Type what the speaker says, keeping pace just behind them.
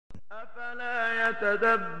أفلا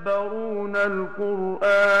يتدبرون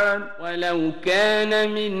القرآن ولو كان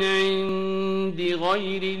من عند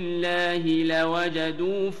غير الله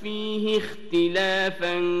لوجدوا فيه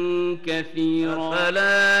اختلافا كثيرا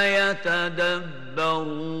أفلا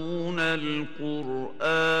يتدبرون القرآن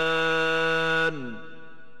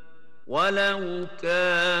ولو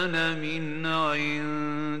كان من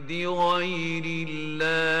عند غير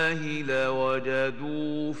الله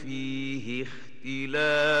لوجدوا فيه اختلافا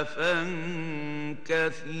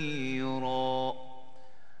كثيرا.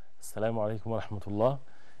 السلام عليكم ورحمة الله.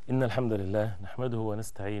 إن الحمد لله نحمده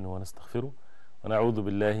ونستعينه ونستغفره ونعوذ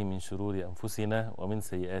بالله من شرور أنفسنا ومن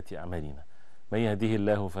سيئات أعمالنا. من يهده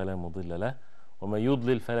الله فلا مضل له ومن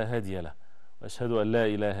يضلل فلا هادي له، وأشهد أن لا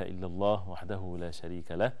إله إلا الله وحده لا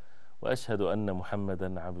شريك له، وأشهد أن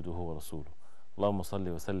محمدا عبده ورسوله. اللهم صل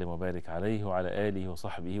وسلم وبارك عليه وعلى آله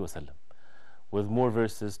وصحبه وسلم. With more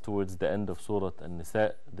verses towards the end of Surah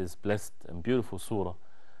An-Nisa, this blessed and beautiful surah,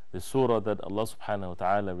 the surah that Allah subhanahu wa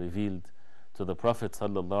ta'ala revealed to the Prophet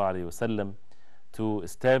sallallahu alayhi wa sallam to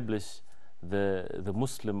establish the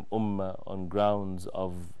Muslim ummah on grounds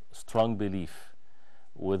of strong belief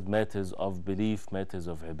with matters of belief, matters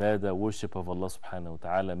of ibadah, worship of Allah subhanahu wa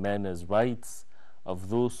ta'ala, manners, rights of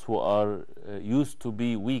those who are used to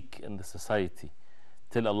be weak in the society,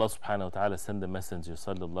 till Allah subhanahu wa ta'ala sent the messenger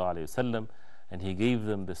sallallahu alayhi wa sallam, and he gave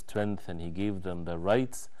them the strength and he gave them the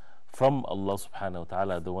rights from Allah subhanahu wa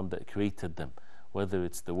ta'ala, the one that created them, whether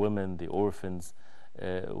it's the women, the orphans,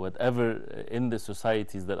 whatever in the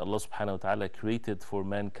societies that Allah subhanahu wa ta'ala created for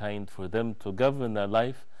mankind, for them to govern their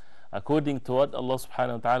life according to what Allah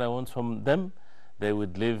subhanahu wa ta'ala wants from them. They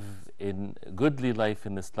would live in goodly life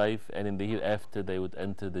in this life, and in the hereafter they would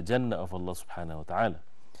enter the Jannah of Allah subhanahu wa ta'ala.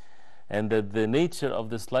 And that the nature of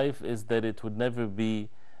this life is that it would never be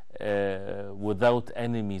without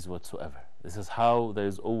enemies whatsoever. This is how there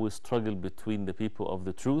is always struggle between the people of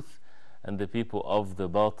the truth and the people of the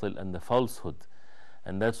batil and the falsehood.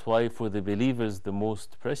 And that's why for the believers the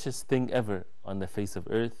most precious thing ever on the face of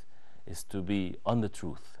earth is to be on the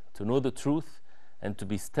truth, to know the truth and to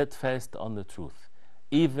be steadfast on the truth,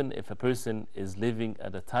 even if a person is living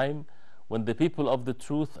at a time when the people of the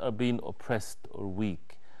truth are being oppressed or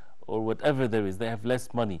weak or whatever there is, they have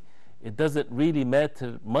less money. It doesn't really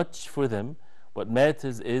matter much for them. What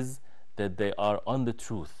matters is that they are on the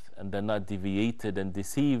truth and they're not deviated and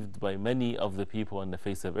deceived by many of the people on the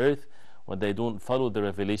face of earth when they don't follow the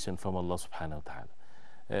revelation from Allah subhanahu wa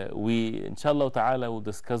ta'ala. We inshallah ta'ala will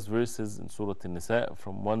discuss verses in Surah An-Nisa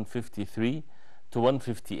from 153 to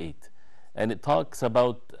 158, and it talks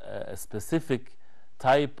about a specific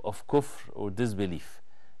type of kufr or disbelief,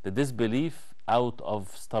 the disbelief out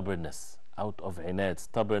of stubbornness, out of inad,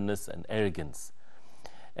 stubbornness and arrogance.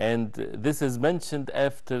 And this is mentioned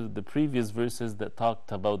after the previous verses that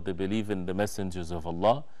talked about the belief in the messengers of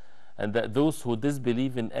Allah, and that those who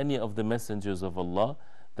disbelieve in any of the messengers of Allah,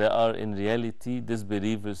 they are in reality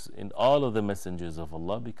disbelievers in all of the messengers of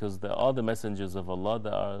Allah, because they are the messengers of Allah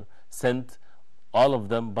that are sent, all of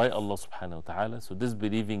them, by Allah subhanahu wa ta'ala. So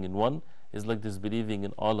disbelieving in one is like disbelieving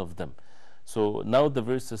in all of them. So now the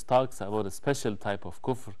verses talks about a special type of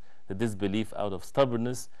kufr, the disbelief out of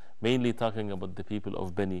stubbornness, mainly talking about the people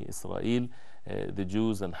of Bani Israel, the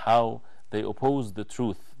Jews, and how they opposed the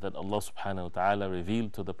truth that Allah subhanahu wa ta'ala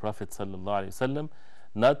revealed to the Prophet sallallahu alayhi wa sallam,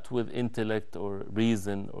 not with intellect or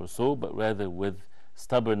reason or so, but rather with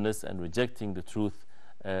stubbornness and rejecting the truth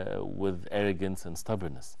with arrogance and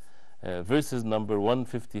stubbornness. Verses number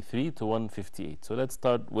 153 to 158. So let's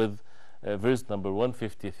start with verse number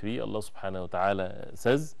 153. Allah subhanahu wa ta'ala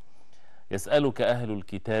says, يسألك أهل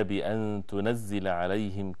الكتاب أن تنزل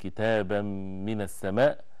عليهم كتابا من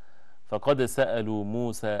السماء فقد سألوا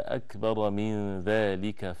موسى أكبر من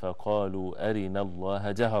ذلك فقالوا أرنا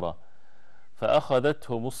الله جهرا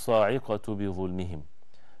فأخذتهم الصاعقة بظلمهم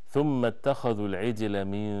ثم اتخذوا العجل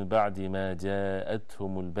من بعد ما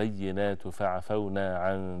جاءتهم البينات فعفونا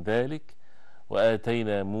عن ذلك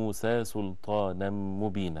وآتينا موسى سلطانا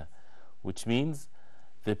مبينا. Which means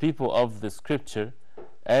the people of the scripture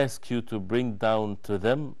ask you to bring down to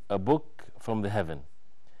them a book from the heaven.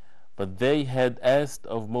 But they had asked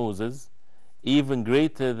of Moses even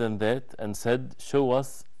greater than that, and said, show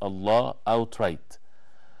us Allah outright.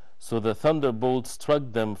 So the thunderbolt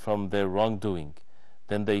struck them from their wrongdoing.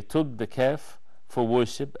 Then they took the calf for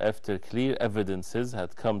worship after clear evidences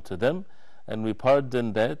had come to them, and we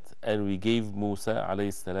pardoned that, and we gave Musa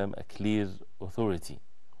alayhi salam a clear authority.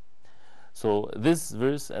 So this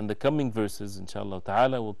verse and the coming verses inshallah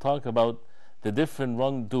ta'ala will talk about the different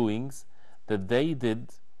wrongdoings that they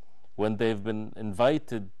did when they've been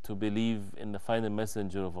invited to believe in the final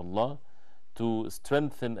messenger of Allah, to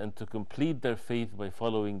strengthen and to complete their faith by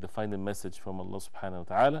following the final message from Allah subhanahu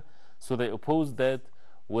wa ta'ala. So they oppose that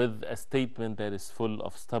with a statement that is full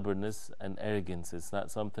of stubbornness and arrogance. It's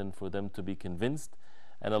not something for them to be convinced.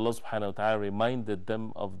 And Allah subhanahu wa ta'ala reminded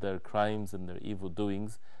them of their crimes and their evil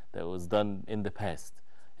doings that was done in the past.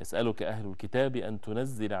 يسألك أهل الكتاب أن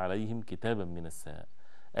تنزل عليهم كتابا من السماء.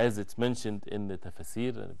 As it's mentioned in the Tafsir,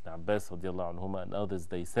 Ibn Abbas radiallahu anhuma and others,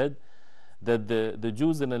 they said that the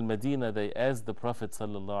Jews in Al-Madinah, they asked the Prophet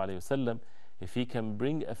sallallahu alayhi wasallam if he can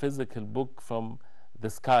bring a physical book from the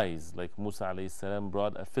skies, like Musa alayhi salam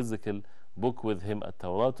brought a physical book with him, at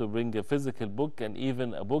Tawrah, to bring a physical book, and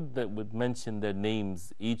even a book that would mention their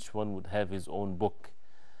names. Each one would have his own book,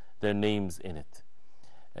 their names in it.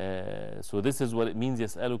 So this is what it means.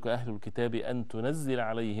 يسألك أهل الكتاب أن تنزل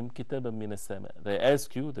عليهم كتابا من السماء. They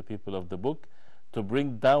ask you, the people of the book, to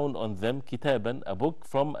bring down on them kitaban, a book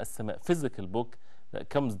from as-sama, physical book that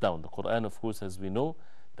comes down. The Quran, of course, as we know,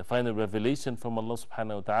 the final revelation from Allah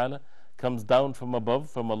subhanahu wa ta'ala comes down from above,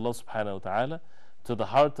 from Allah subhanahu wa ta'ala, to the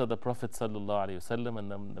heart of the Prophet sallallahu alayhi wasallam,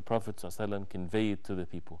 and then the Prophet sallallahu alayhi wasallam convey it to the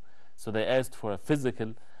people. So they asked for a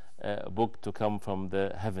physical book to come from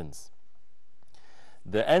the heavens.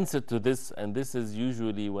 The answer to this, and this is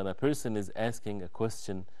usually when a person is asking a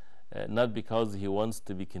question, not because he wants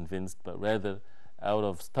to be convinced, but rather out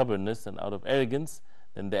of stubbornness and out of arrogance,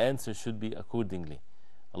 then the answer should be accordingly.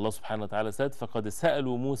 Allah subhanahu wa ta'ala said, فَقَدْ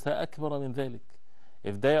سَأَلُوا مُوسَى أَكْبَرَ مِنْ ذَلِكَ.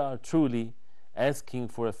 If they are truly asking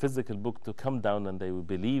for a physical book to come down, and they will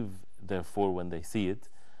believe therefore when they see it,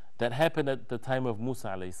 that happened at the time of Musa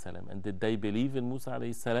alayhi salam. And did they believe in Musa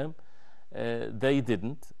alayhi salam? They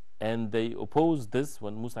didn't. And they opposed this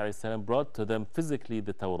when Musa alayhi salam brought to them physically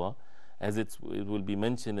the Torah, as it will be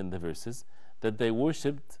mentioned in the verses, that they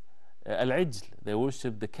worshipped al-ijl, they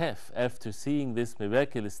worshipped the calf, after seeing this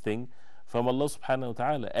miraculous thing from Allah subhanahu wa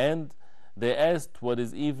ta'ala. And they asked what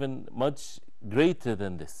is even much greater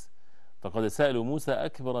than this. فَقَدْ سَأَلُوا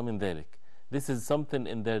مُوسَى أَكْبَرَ مِنْ ذَلِكَ. This is something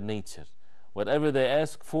in their nature. Whatever they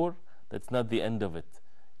ask for, that's not the end of it.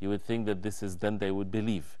 You would think that this is then they would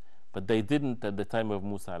believe. But they didn't at the time of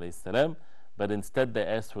Musa alayhi salam, but instead they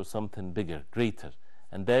asked for something bigger, greater.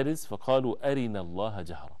 And that is, فَقَالُوا أَرِنَا اللَّهَ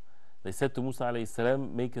جَهْرًا. They said to Musa alayhi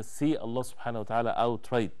salam, make us see Allah subhanahu wa ta'ala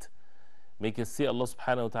outright. Make us see Allah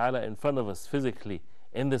subhanahu wa ta'ala in front of us physically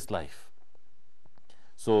in this life.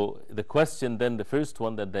 So the question then, the first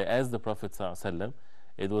one that they asked the Prophet sallallahu alaihi wasallam,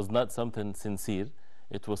 it was not something sincere,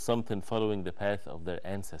 it was something following the path of their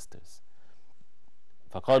ancestors.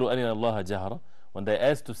 فَقَالُوا أَرِنَا اللَّهَ جَهْرًا. When they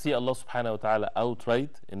asked to see Allah subhanahu wa ta'ala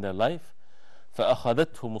outright in their life,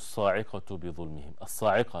 فَأَخَذَتْهُمُ الصَّاعِقَةُ بِظُلْمِهِمْ.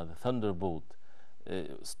 الصَّاعِقَةُ, the thunderbolt,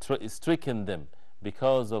 stricken them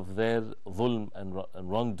because of their dhulm and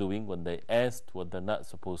wrongdoing, when they asked what they're not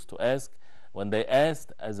supposed to ask, when they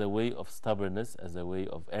asked as a way of stubbornness, as a way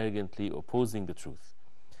of arrogantly opposing the truth.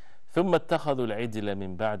 ثُمَّ اتَّخَذُوا الْعِجْلَ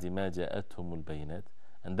مِنْ بَعْدِ مَا جَاءَتْهُمُ الْبَيِّنَاتِ.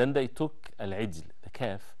 And then they took al-ijl, the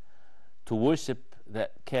calf, to worship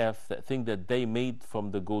that calf, that thing that they made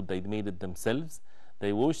from the gold. They made it themselves.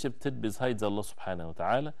 They worshipped it besides Allah subhanahu wa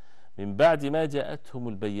ta'ala. من بعد ما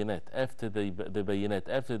جاءتهم البينات. After the bayinat,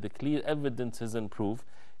 after the clear evidences and proof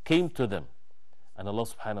came to them. And Allah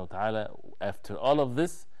subhanahu wa ta'ala, after all of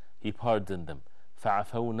this, He pardoned them.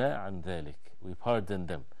 فَعَفَوْنَا عَنْ ذَلِكَ. We pardoned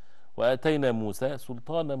them. وَأَتَيْنَا مُوسَى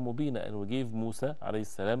سُلْطَانًا مُبِينًا. And we gave Musa alayhi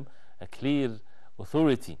salam a clear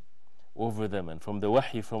authority over them, and from the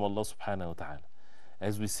wahi from Allah subhanahu wa ta'ala.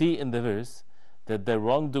 As we see in the verse, that their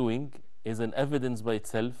wrongdoing is an evidence by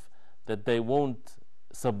itself that they won't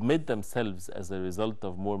submit themselves as a result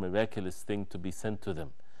of more miraculous thing to be sent to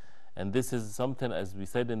them. And this is something, as we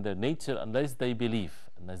said, in their nature, unless they believe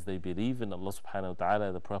in Allah subhanahu wa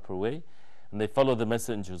ta'ala the proper way, and they follow the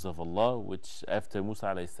messengers of Allah, which after Musa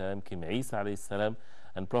alayhi salam came Isa alayhi salam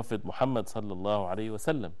and Prophet Muhammad sallallahu alayhi wa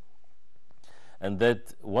sallam. And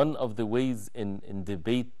that one of the ways in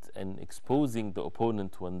debate and exposing the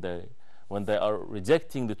opponent when they are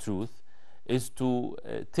rejecting the truth is to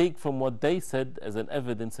take from what they said as an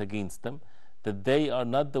evidence against them, that they are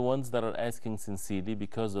not the ones that are asking sincerely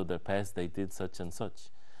because of their past they did such and such.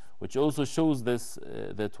 Which also shows this,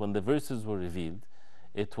 that when the verses were revealed,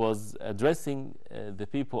 it was addressing the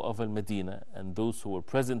people of Al-Madinah and those who were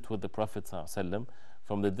present with the Prophet ﷺ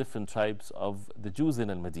from the different tribes of the Jews in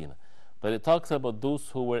Al-Madinah. But it talks about those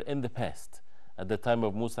who were in the past, at the time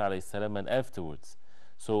of Musa alayhi salam and afterwards.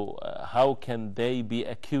 So how can they be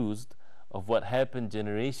accused of what happened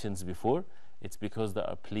generations before? It's because they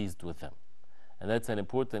are pleased with them. And that's an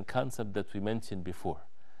important concept that we mentioned before,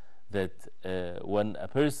 that when a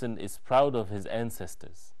person is proud of his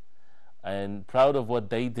ancestors and proud of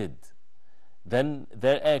what they did, then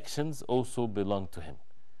their actions also belong to him.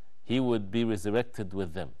 He would be resurrected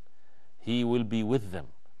with them. He will be with them.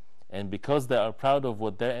 And because they are proud of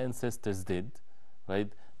what their ancestors did,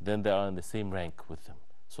 right, then they are in the same rank with them.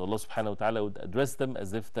 So Allah subhanahu wa ta'ala would address them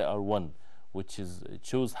as if they are one, which is, it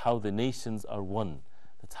shows how the nations are one.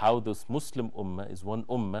 That's how this Muslim ummah is one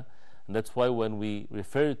ummah. And that's why when we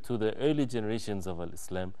refer to the early generations of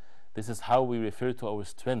Islam, this is how we refer to our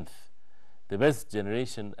strength. The best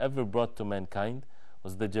generation ever brought to mankind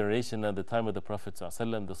was the generation at the time of the Prophet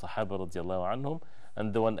ﷺ, the Sahaba radiallahu anhum,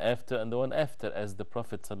 and the one after, and the one after, as the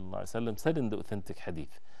Prophet ﷺ said in the authentic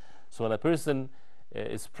hadith. So when a person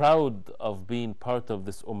is proud of being part of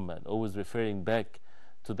this ummah and always referring back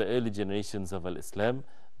to the early generations of Islam,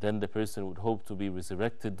 then the person would hope to be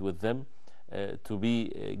resurrected with them, to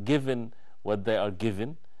be given what they are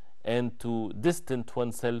given, and to distance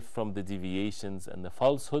oneself from the deviations and the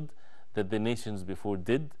falsehood that the nations before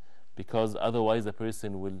did, because otherwise a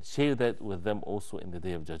person will share that with them also in the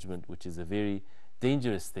Day of Judgment, which is a very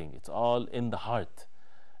dangerous thing. It's all in the heart,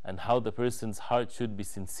 and how the person's heart should be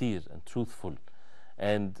sincere and truthful,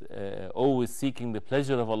 and always seeking the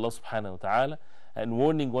pleasure of Allah subhanahu wa ta'ala, and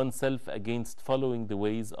warning oneself against following the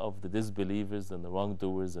ways of the disbelievers and the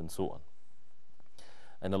wrongdoers and so on.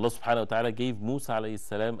 And Allah subhanahu wa ta'ala gave Musa alayhi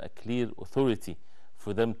salam a clear authority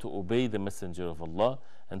for them to obey the messenger of Allah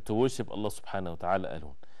and to worship Allah subhanahu wa ta'ala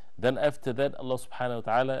alone. Then after that, Allah subhanahu wa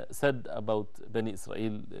ta'ala said about Bani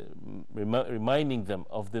Israel, reminding them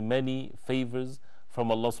of the many favors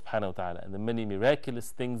from Allah subhanahu wa ta'ala and the many miraculous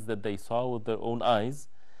things that they saw with their own eyes,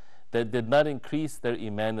 that did not increase their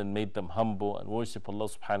iman and made them humble and worship Allah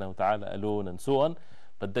subhanahu wa ta'ala alone and so on,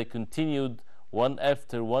 but they continued one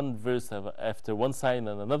after one verse, after one sign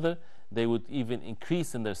and another. They would even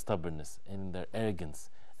increase in their stubbornness and in their arrogance,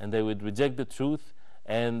 and they would reject the truth,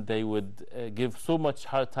 and they would give so much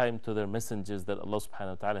hard time to their messengers that Allah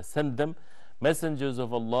subhanahu wa ta'ala sent them. Messengers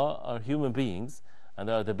of Allah are human beings, and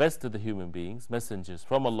they are the best of the human beings, messengers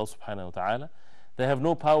from Allah subhanahu wa ta'ala. They have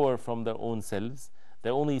no power from their own selves.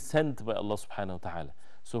 They're only sent by Allah subhanahu wa ta'ala.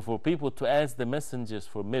 So for people to ask the messengers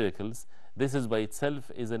for miracles, this is by itself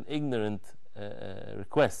is an ignorant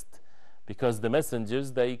request, because the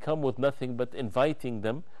messengers, they come with nothing but inviting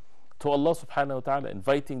them to Allah subhanahu wa ta'ala,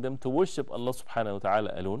 inviting them to worship Allah subhanahu wa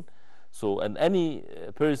ta'ala alone. So, and any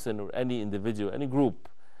person or any individual, any group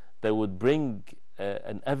that would bring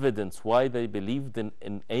an evidence why they believed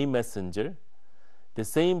in a messenger, the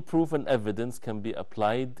same proof and evidence can be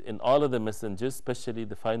applied in all of the messengers, especially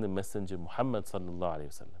the final messenger Muhammad sallallahu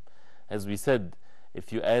alayhi wa sallam. As we said,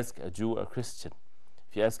 if you ask a Jew or Christian,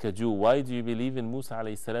 if you ask a Jew, why do you believe in Musa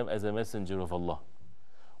alayhi salam as a messenger of Allah?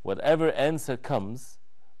 Whatever answer comes,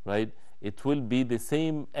 right, it will be the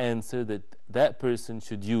same answer that that person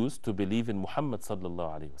should use to believe in Muhammad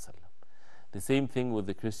sallallahu alayhi wa sallam. The same thing with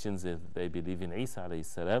the Christians. If they believe in Isa alayhi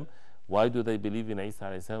salam, why do they believe in Isa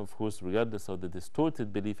alayhi salam? Of course, regardless of the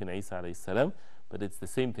distorted belief in Isa alayhi salam, but it's the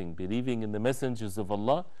same thing. Believing in the messengers of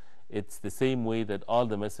Allah, it's the same way that all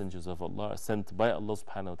the messengers of Allah are sent by Allah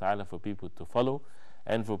subhanahu wa ta'ala for people to follow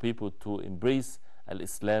and for people to embrace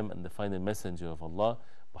al-Islam and the final messenger of Allah,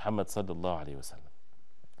 Muhammad sallallahu alayhi wa sallam.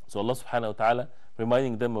 So Allah subhanahu wa ta'ala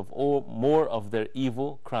reminding them of more of their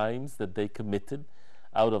evil crimes that they committed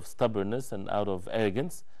out of stubbornness and out of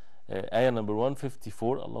arrogance. Ayah number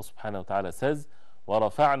 154, Allah subhanahu wa ta'ala says,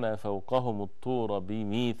 وَرَفَعْنَا فَوْقَهُمُ الطُّورَ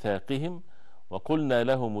بِمِيثَاقِهِمْ وَقُلْنَا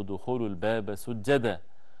لَهُمُ دُخُولُوا الْبَابَ سُجَّدًا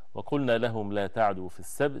وَقُلْنَا لَهُمْ لَا تَعْدُوا فِي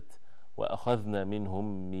السَّبْتِ وَأَخَذْنَا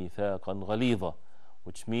مِنْهُمْ مِيثَاقًا غَلِيظًا,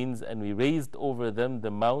 which means, and we raised over them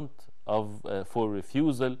the mount of for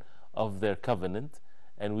refusal of their covenant,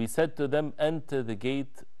 and we said to them, enter the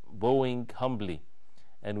gate bowing humbly,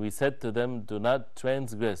 and we said to them, do not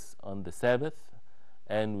transgress on the Sabbath,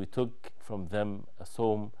 and we took from them a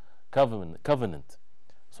solemn covenant.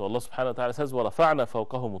 So Allah subhanahu wa ta'ala says, وَرَفَعْنَا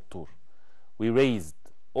فَوْقَهُمُ الطُّورِ, we raised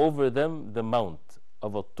over them the mount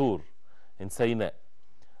of a Tur in Sinai.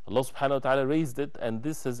 Allah subhanahu wa ta'ala raised it, and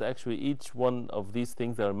this is actually each one of these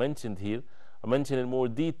things that are mentioned here are mentioned in more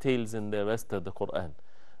details in the rest of the Quran.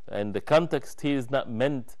 And the context here is not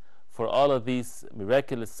meant for all of these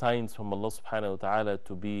miraculous signs from Allah subhanahu wa ta'ala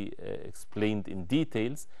to be explained in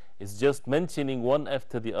details. It's just mentioning one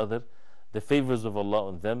after the other the favors of Allah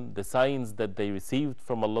on them, the signs that they received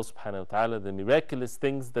from Allah subhanahu wa ta'ala, the miraculous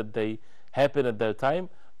things that they happened at their time,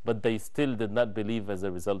 but they still did not believe as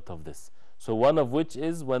a result of this. So one of which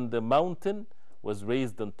is when the mountain was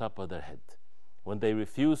raised on top of their head, when they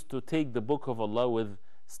refused to take the book of Allah with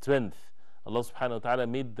strength. Allah subhanahu wa ta'ala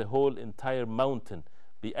made the whole entire mountain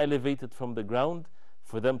be elevated from the ground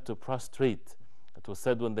for them to prostrate. It was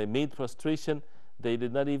said when they made prostration, they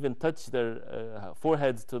did not even touch their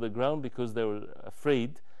foreheads to the ground because they were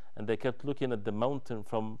afraid, and they kept looking at the mountain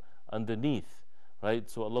from underneath, right?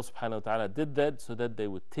 So Allah subhanahu wa ta'ala did that so that they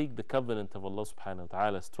would take the covenant of Allah subhanahu wa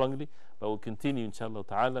ta'ala strongly. But we'll continue inshallah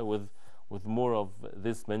ta'ala with more of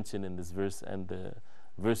this mentioned in this verse and the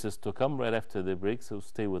verses to come right after the break, so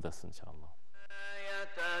stay with us inshallah.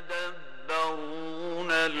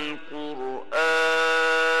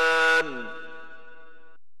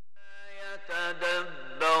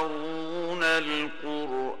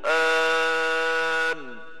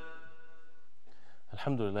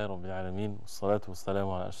 Alhamdulillah Rabbil Alameen, wassalatu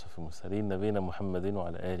wassalamu ala ashrafil mursaleen, nabina Muhammadin wa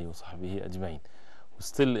ala alihi wa sahbihi ajma'in. We're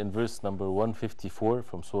still in verse number 154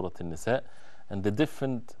 from Surah An-Nisa, and the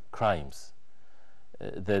different crimes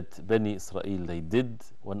that Bani Israel they did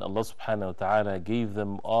when Allah subhanahu wa ta'ala gave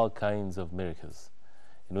them all kinds of miracles,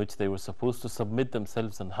 in which they were supposed to submit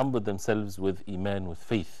themselves and humble themselves with iman, with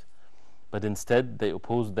faith. But instead they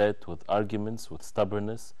opposed that with arguments, with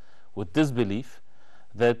stubbornness, with disbelief,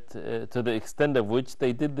 that to the extent of which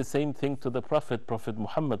they did the same thing to the Prophet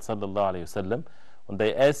Muhammad sallallahu alayhi wasallam, when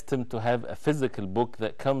they asked him to have a physical book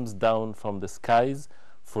that comes down from the skies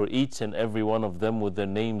for each and every one of them with their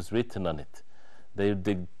names written on it. They're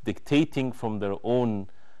dictating from their own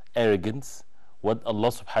arrogance what Allah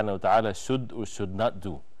subhanahu wa ta'ala should or should not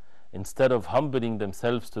do, instead of humbling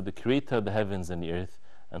themselves to the Creator of the heavens and the earth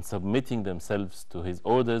and submitting themselves to His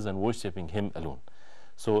orders and worshipping Him alone.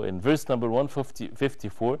 So in verse number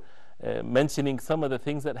 154, mentioning some of the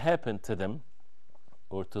things that happened to them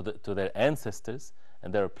or to their ancestors,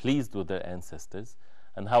 and they are pleased with their ancestors,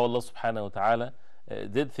 and how Allah subhanahu wa ta'ala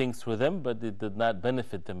did things for them, but it did not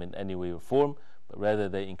benefit them in any way or form, but rather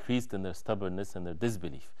they increased in their stubbornness and their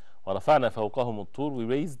disbelief. وَرَفَعْنَا فَوْقَهُمُ الطُّورِ, we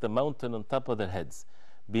raised the mountain on top of their heads,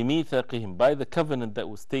 بِمِيثَاقِهِمْ, by the covenant that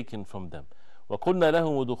was taken from them. وَقُلْنَا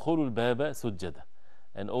لَهُمُ دُخُولُ الْبَابَ سُجَّدًا.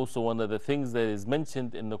 And also one of the things that is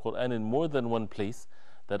mentioned in the Quran in more than one place,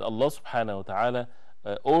 that Allah subhanahu wa ta'ala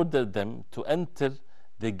ordered them to enter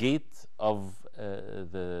the gate of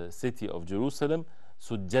the city of Jerusalem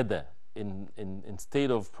sujjada, in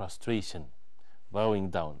state of prostration, bowing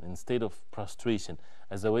down, in state of prostration,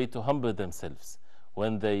 as a way to humble themselves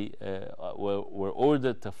when they were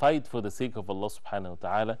ordered to fight for the sake of Allah subhanahu wa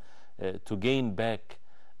ta'ala to gain back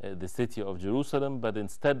the city of Jerusalem. But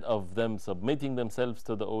instead of them submitting themselves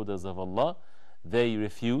to the orders of Allah, they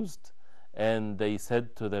refused, and they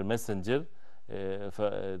said to their messenger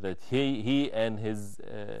that he and his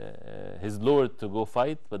Lord to go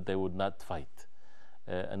fight, but they would not fight.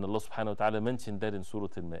 And Allah subhanahu wa ta'ala mentioned that in Surah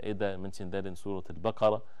Al-Ma'idah, mentioned that in Surah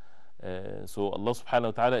Al-Baqarah. So Allah subhanahu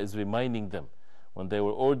wa ta'ala is reminding them, when they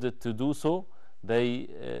were ordered to do so, they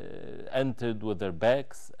entered with their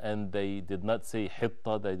backs, and they did not say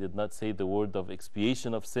hitta, they did not say the word of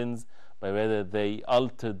expiation of sins, but rather they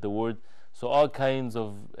altered the word. So all kinds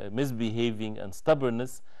of misbehaving and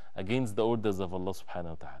stubbornness against the orders of Allah subhanahu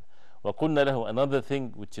wa ta'ala. وَقُلْنَا لَهُمْ, another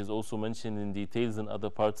thing which is also mentioned in details in other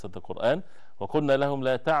parts of the Quran, وَقُلْنَا لَهُمْ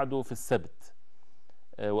لَا تَعْدُوا فِي السَّبْتِ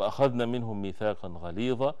وَأَخَذْنَا مِنْهُمْ مِيثَاقًا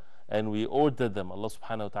غَلِيظًا. And we ordered them, Allah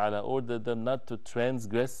subhanahu wa ta'ala ordered them not to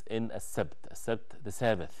transgress in a the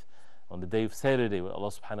Sabbath, on the day of Saturday, where Allah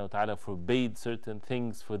subhanahu wa ta'ala forbade certain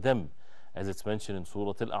things for them, as it's mentioned in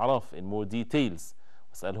Surah Al-A'raf in more details.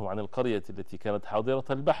 وَاسْأَلْهُمْ عَنِ الْقَرْيَةِ الَّتِي كَانَتْ حَاضِرَةَ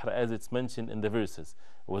الْبَحْرِ, as it's mentioned in the verses.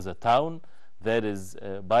 It was a town that is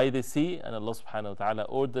by the sea, and Allah subhanahu wa ta'ala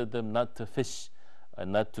ordered them not to fish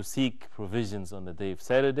and not to seek provisions on the day of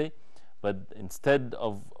Saturday. But instead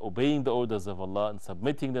of obeying the orders of Allah and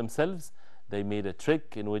submitting themselves, they made a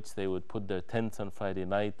trick in which they would put their tents on Friday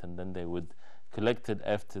night, and then they would collect it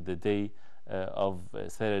after the day of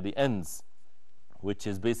Saturday ends, which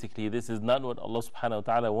is basically, this is not what Allah subhanahu wa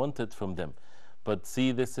ta'ala wanted from them. But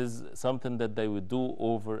see, this is something that they would do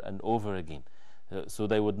over and over again. So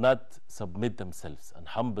they would not submit themselves and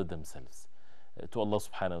humble themselves to Allah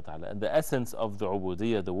subhanahu wa ta'ala. And the essence of the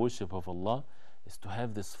ubudiyyah, the worship of Allah, is to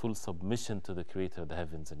have this full submission to the Creator of the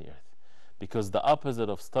heavens and the earth. Because the opposite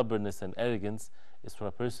of stubbornness and arrogance is for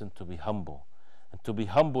a person to be humble. And to be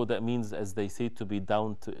humble, that means, as they say, to be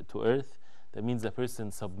down to earth. That means a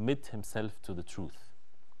person submit himself to the truth.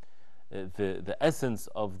 The essence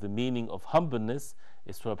of the meaning of humbleness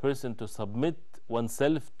is for a person to submit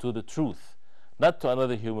oneself to the truth, not to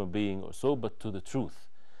another human being or so, but to the truth.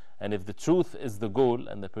 And if the truth is the goal,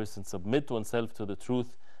 and the person submit oneself to the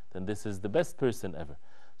truth, then this is the best person ever.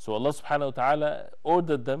 So Allah subhanahu wa ta'ala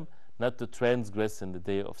ordered them not to transgress in the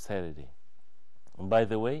day of Saturday. And by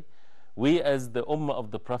the way, we as the ummah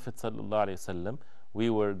of the Prophet sallallahu alaihi wasallam, we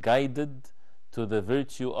were guided to the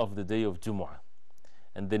virtue of the day of Jumu'ah.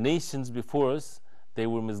 And the nations before us, they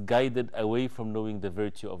were misguided away from knowing the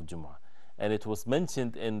virtue of Jumu'ah. And it was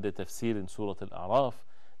mentioned in the tafsir in Surah Al-A'raf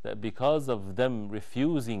that because of them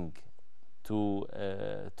refusing to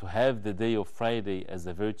have the day of Friday as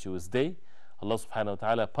a virtuous day, Allah subhanahu wa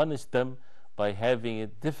ta'ala punished them by having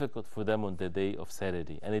it difficult for them on the day of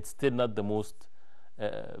Saturday. And it's still not the most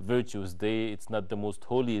virtuous day, it's not the most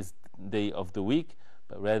holiest day of the week,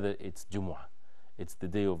 but rather it's Jumu'ah. It's the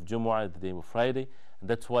day of Jumu'ah, the day of Friday, and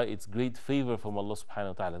that's why it's great favor from Allah subhanahu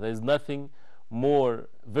wa ta'ala. There is nothing more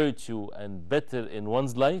virtue and better in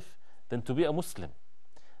one's life than to be a Muslim.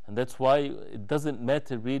 And that's why it doesn't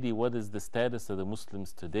matter really what is the status of the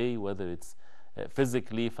Muslims today, whether it's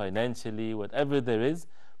physically, financially, whatever there is.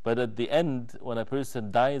 But at the end, when a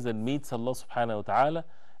person dies and meets Allah subhanahu wa ta'ala,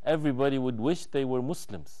 everybody would wish they were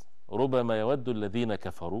Muslims. رُبَمَا يَوَدُّ الَّذِينَ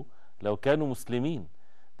كَفَرُوا لَوْ كَانُوا مُسْلِمِينَ.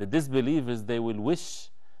 The disbelievers, they will wish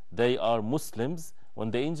they are Muslims when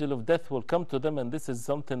the angel of death will come to them. And this is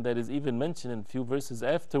something that is even mentioned in a few verses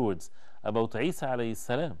afterwards about Isa alayhi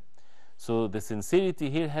salam. So the sincerity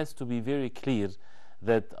here has to be very clear,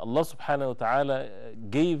 that Allah subhanahu wa ta'ala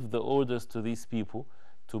gave the orders to these people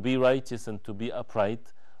to be righteous and to be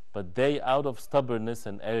upright, but they, out of stubbornness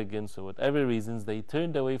and arrogance or whatever reasons, they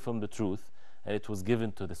turned away from the truth, and it was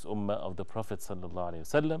given to this ummah of the Prophet sallallahu alaihi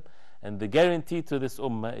wasallam. And the guarantee to this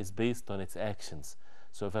ummah is based on its actions.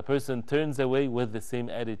 So if a person turns away with the same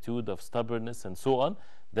attitude of stubbornness and so on,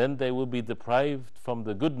 then they will be deprived from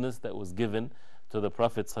the goodness that was given to the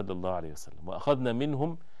Prophet sallallahu alaihi wasallam. وَأَخَذْنَا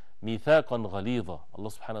مِنْهُمْ مِيثَاقًا غَلِيظًا. Allah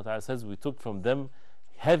subhanahu wa ta'ala says, we took from them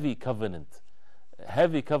heavy covenant.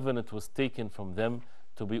 Heavy covenant was taken from them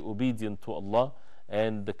to be obedient to Allah,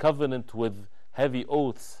 and the covenant with heavy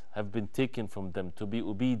oaths have been taken from them to be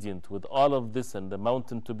obedient with all of this, and the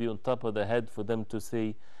mountain to be on top of the head for them to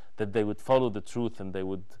say that they would follow the truth and they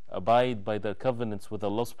would abide by their covenants with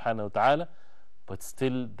Allah subhanahu wa ta'ala. But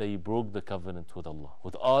still they broke the covenant with Allah,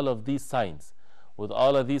 with all of these signs, with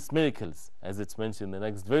all of these miracles, as it's mentioned in the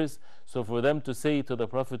next verse. So for them to say to the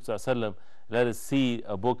Prophet sallallahu alaihi wasallam, let us see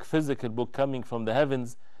a book, physical book coming from the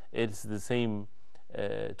heavens, it's the same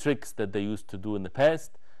tricks that they used to do in the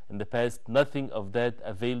past. In the past, nothing of that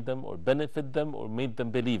availed them or benefited them or made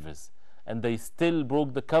them believers. And they still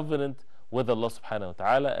broke the covenant with Allah subhanahu wa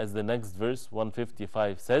ta'ala, as the next verse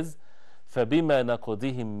 155 says, فَبِمَا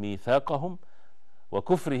نَقْضِهِمْ مِيثَاقَهُمْ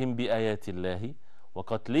وَكُفْرِهِمْ بِآيَاتِ اللَّهِ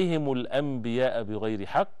وَقَتْلِهِمُ الْأَنْبِيَاءَ بِغَيْرِ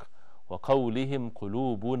حَقٍّ وَقَوْلِهِمْ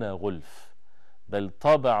قُلُوبُنَا غُلْفٌ بَلْ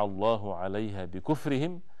طَبَعَ اللَّهُ عَلَيْهَا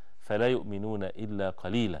بِكُفْرِهِمْ فَلَا يُؤْمِنُونَ إِلَّا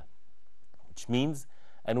قَلِيلًا. Which means,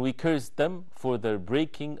 and we cursed them for their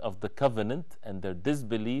breaking of the covenant and their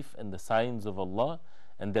disbelief in the signs of Allah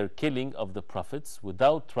and their killing of the prophets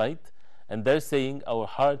without right, and their saying, our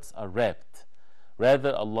hearts are wrapped.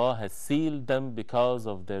 Rather, Allah has sealed them because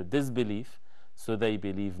of their disbelief, so they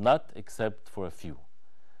believe not except for a few.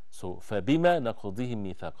 So, فَبِمَا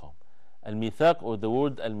نَقْضِهِمْ مِيثَاقَهُمْ. Al-mithaq, or the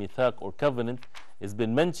word al-mithaq or covenant, has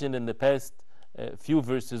been mentioned in the past few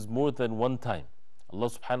verses more than one time. Allah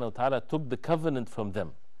subhanahu wa ta'ala took the covenant from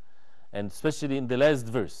them, and especially in the last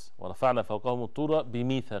verse, وَرَفَعْنَا فَوْقَهُمُ الطُّورَ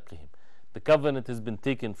بِمِيثَاقِهِمْ. The covenant has been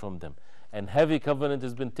taken from them, and heavy covenant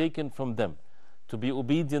has been taken from them to be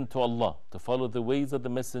obedient to Allah, to follow the ways of the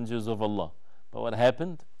messengers of Allah. But what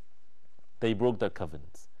happened? They broke their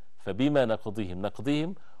covenants. فَبِمَا نَقْضِهِمْ.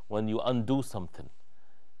 نَقْضِهِمْ, when you undo something.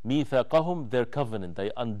 مِيثَاقَهُمْ, their covenant.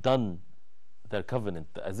 They undone their covenant.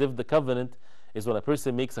 As if the covenant is when a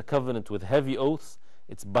person makes a covenant with heavy oaths,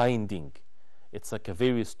 it's binding. It's like a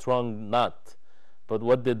very strong knot. But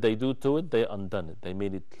what did they do to it? They undone it. They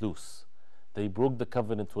made it loose. They broke the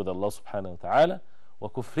covenant with Allah subhanahu wa ta'ala.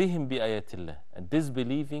 وَكُفْرِهِمْ بِآيَاتِ اللَّهِ. And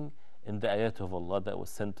disbelieving in the ayat of Allah that was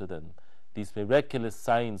sent to them. These miraculous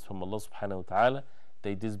signs from Allah subhanahu wa ta'ala,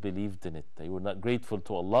 they disbelieved in it. They were not grateful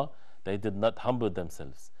to Allah. They did not humble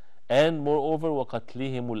themselves. And moreover,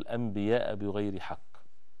 وَقَتْلِهِمُ الْأَنْبِيَاءَ بِغَيْرِ حَقٍّ.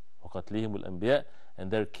 وَقَتْلِهِمُ الْأَنْبِيَاءَ.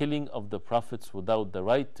 And their killing of the prophets without the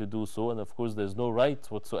right to do so. And of course, there's no right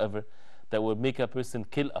whatsoever that would make a person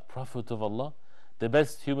kill a prophet of Allah. The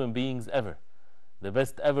best human beings ever. The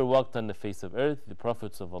best ever walked on the face of earth, the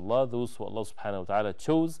prophets of Allah, those who Allah subhanahu wa ta'ala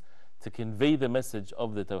chose to convey the message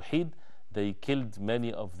of the Tawheed. They killed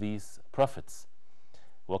many of these prophets.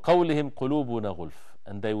 وَقَوْلِهِمْ قُلُوبُنَا غُلْفٌ.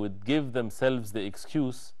 And they would give themselves the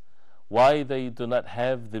excuse why they do not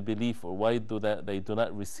have the belief, or why they do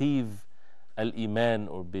not receive al-iman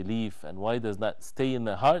or belief, and why does not stay in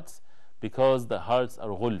the hearts, because the hearts are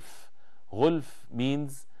غُلْف. غُلْف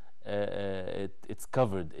means it's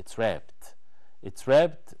covered, it's wrapped. It's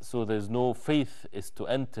wrapped, so there's no faith is to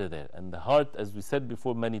enter there. And the heart, as we said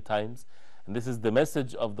before many times, and this is the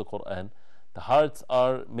message of the Quran, The hearts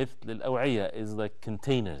are مثل الأوعية, is like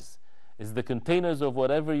containers. It's the containers of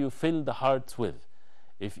whatever you fill the hearts with.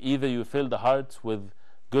 If either you fill the hearts with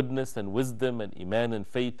goodness and wisdom and iman and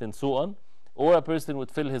faith and so on, or a person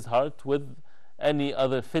would fill his heart with any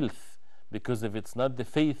other filth, because if it's not the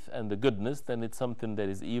faith and the goodness, then it's something that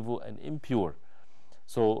is evil and impure.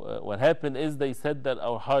 So what happened is they said that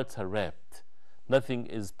our hearts are wrapped. Nothing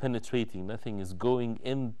is penetrating, nothing is going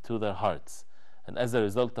into their hearts. And as a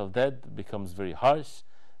result of that, it becomes very harsh,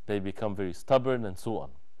 they become very stubborn and so on.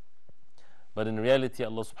 But in reality,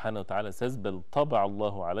 Allah subhanahu wa ta'ala says, بَلْ طَبَعَ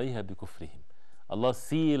اللَّهُ عَلَيْهَا بِكُفْرِهِمْ. Allah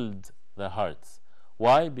sealed their hearts.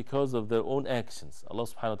 Why? Because of their own actions. Allah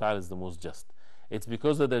subhanahu wa ta'ala is the most just. It's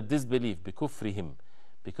because of their disbelief, بِكُفْرِهِمْ.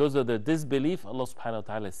 Because of their disbelief, Allah subhanahu wa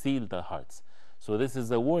ta'ala sealed their hearts. So this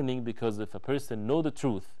is a warning, because if a person know the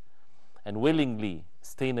truth and willingly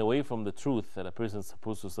staying away from the truth that a person is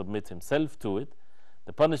supposed to submit himself to it,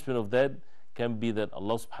 the punishment of that can be that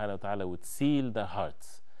Allah subhanahu wa ta'ala would seal their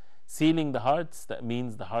hearts. Sealing the hearts, that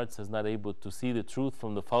means the hearts is not able to see the truth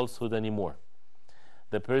from the falsehood anymore.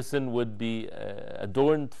 The person would be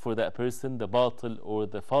adorned for that person, the batil or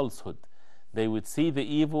the falsehood. They would see the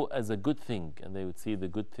evil as a good thing, and they would see the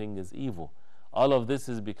good thing as evil. All of this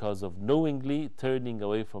is because of knowingly turning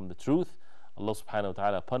away from the truth. Allah subhanahu wa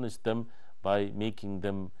ta'ala punished them by making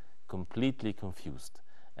them completely confused.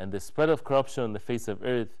 And the spread of corruption on the face of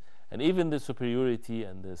earth, and even the superiority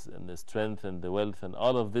and the strength and the wealth and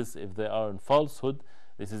all of this, if they are in falsehood,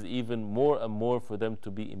 this is even more and more for them to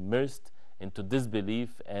be immersed into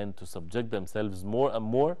disbelief and to subject themselves more and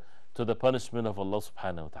more to the punishment of Allah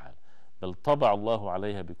subhanahu wa ta'ala. بَلْ طَبَعَ اللَّهُ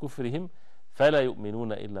عَلَيْهَا بِكُفْرِهِمْ فَلَا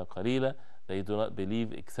يُؤْمِنُونَ إِلَّا قَلِيلًا. They do not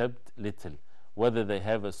believe except little. Whether they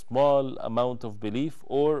have a small amount of belief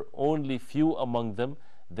or only few among them,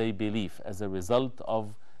 they believe as a result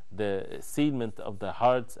of the sealment of their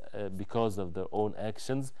hearts because of their own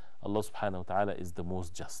actions. Allah subhanahu wa ta'ala is the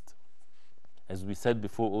most just. As we said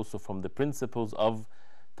before, also from the principles of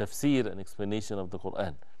tafsir and explanation of the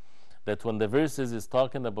Quran, that when the verses is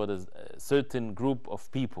talking about a certain group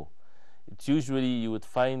of people, it's usually you would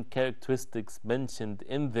find characteristics mentioned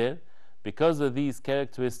in there. Because of these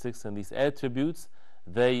characteristics and these attributes,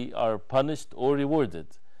 they are punished or rewarded.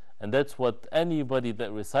 And that's what anybody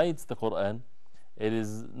that recites the Quran, it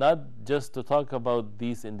is not just to talk about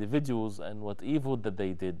these individuals and what evil that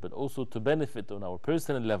they did, but also to benefit on our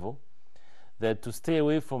personal level, that to stay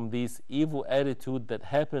away from these evil attitude that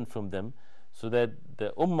happened from them, so that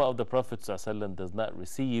the ummah of the Prophet ﷺ does not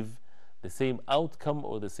receive the same outcome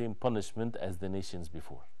or the same punishment as the nations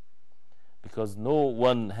before. Because no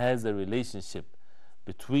one has a relationship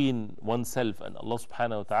between oneself and Allah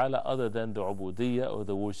subhanahu wa ta'ala other than the ubudiyyah or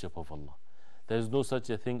the worship of Allah. There is no such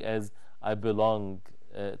a thing as I belong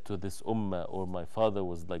to this ummah, or my father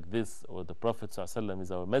was like this, or the Prophet ﷺ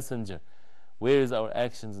is our messenger. Where is our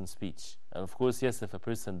actions and speech? And of course, yes, if a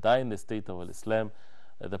person dies in the state of Islam,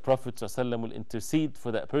 the Prophet ﷺ will intercede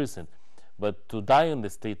for that person. But to die in the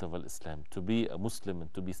state of Islam, to be a Muslim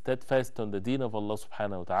and to be steadfast on the deen of Allah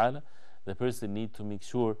subhanahu wa ta'ala, the person needs to make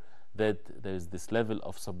sure that there is this level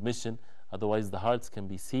of submission. Otherwise the hearts can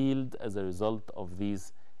be sealed as a result of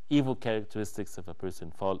these evil characteristics if a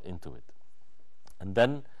person fall into it. And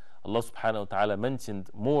then Allah subhanahu wa ta'ala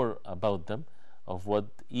mentioned more about them, of what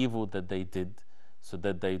evil that they did, so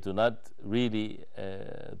that they do not really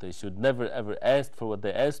they should never ever ask for what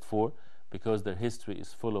they asked for, because their history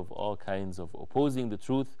is full of all kinds of opposing the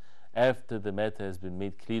truth after the matter has been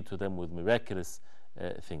made clear to them with miraculous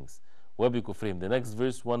things. وَبِكُفْرِهِمْ. The next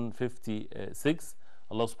verse, 156,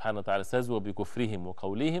 Allah subhanahu wa ta'ala says, وَبِكُفْرِهِمْ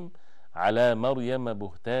وَقَوْلِهِمْ عَلَى مَرْيَمَ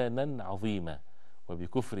بُهْتَانًا عَظِيمًا.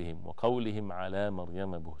 وَبِكُفْرِهِمْ وَقَوْلِهِمْ عَلَى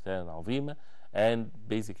مَرْيَمَ بُهْتَانًا عَظِيمًا. And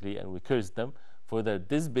basically, and we cursed them for their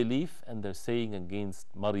disbelief and their saying against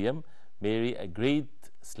Maryam, Mary, a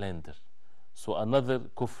great slander. So another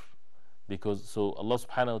kufr. Because so Allah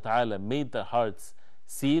subhanahu wa ta'ala made their hearts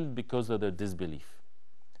sealed because of their disbelief.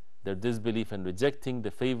 Their disbelief and rejecting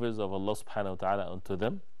the favors of Allah subhanahu wa ta'ala unto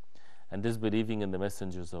them, and disbelieving in the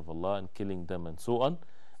messengers of Allah and killing them and so on.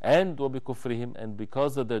 And وَبِكُفْرِهِمْ, and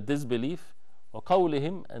because of their disbelief,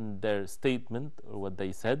 وَقَوْلِهِمْ, and their statement or what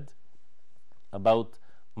they said about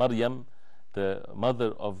Maryam, the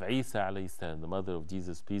mother of Isa alayhi salam, the mother of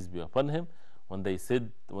Jesus, peace be upon him, when they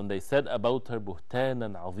said about her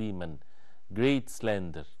بُهْتَانًا عَظِيمًا, great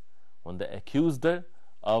slander, when they accused her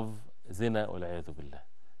of zina وَالْعِيَاذُ بِاللَّهِ.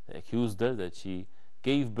 They accused her that she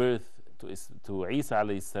gave birth to Isa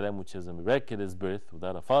alayhi salam, which is a miraculous birth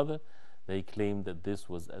without a father. They claimed that this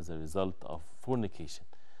was as a result of fornication.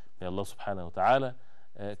 May Allah subhanahu wa ta'ala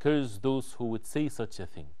curse those who would say such a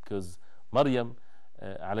thing, because Maryam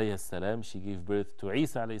alayhi salam, she gave birth to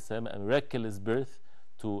Isa alayhi salam, a miraculous birth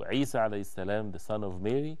to Isa alayhi salam, the son of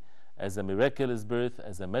Mary, as a miraculous birth,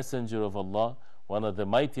 as a messenger of Allah, one of the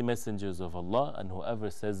mighty messengers of Allah, and whoever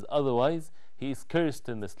says otherwise, he is cursed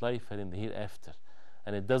in this life and in the hereafter.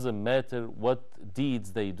 And it doesn't matter what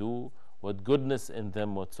deeds they do, what goodness in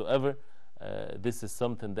them whatsoever, this is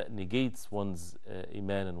something that negates one's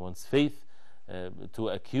iman and one's faith. To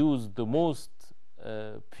accuse the most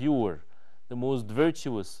pure, the most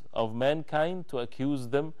virtuous of mankind, to accuse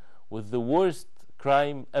them with the worst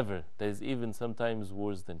crime ever, that is even sometimes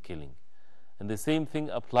worse than killing. And the same thing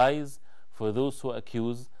applies for those who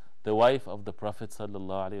accuse the wife of the Prophet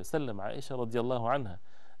sallallahu alaihi wasallam, Aisha radiallahu anha.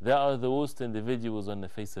 They are the worst individuals on the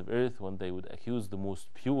face of earth when they would accuse the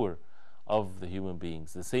most pure of the human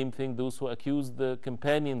beings. The same thing those who accuse the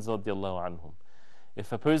companions radiallahu anhum.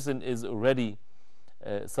 If a person is already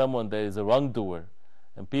someone that is a wrongdoer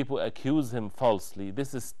and people accuse him falsely,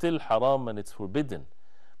 this is still haram and it's forbidden.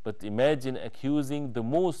 But imagine accusing the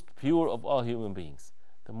most pure of all human beings,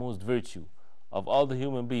 the most virtue of all the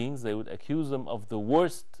human beings. They would accuse them of the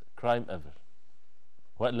worst crime ever.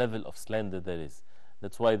 What level of slander that is.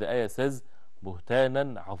 That's why the ayah says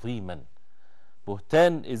buhtanan aziman.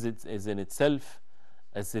 Buhtan is in itself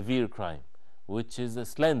a severe crime, which is a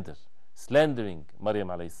slandering Maryam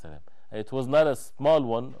alayhi salam. It was not a small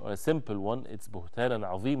one or a simple one. It's buhtanan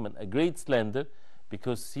aziman, a great slander,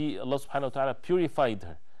 because Allah subhanahu wa ta'ala purified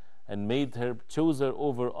her and made her, chose her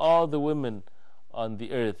over all the women on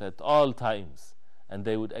the earth at all times. And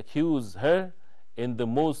they would accuse her in the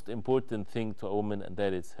most important thing to a woman, and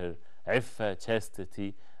that is her iffa,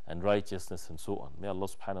 chastity and righteousness and so on. May Allah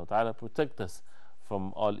subhanahu wa ta'ala protect us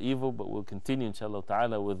from all evil. But we'll continue inshallah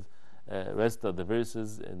ta'ala with rest of the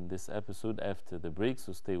verses in this episode after the break,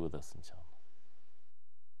 so stay with us inshallah.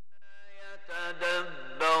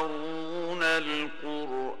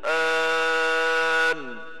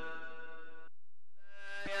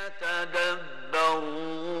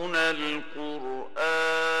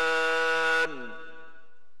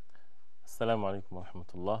 Assalamu alaikum wa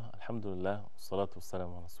rahmatullah. Alhamdulillah, salatu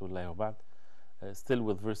wassalamu ala rasulillah wa ba'd. Still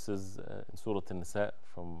with verses in Surah An-Nisa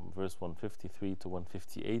from verse 153 to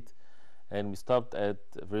 158, and we stopped at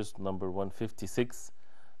verse number 156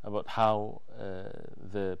 about how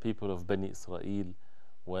the people of Bani Israel,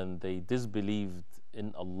 when they disbelieved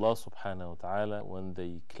in Allah subhanahu wa ta'ala, when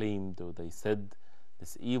they claimed or they said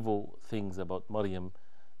these evil things about Maryam,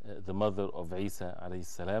 the mother of Isa alayhi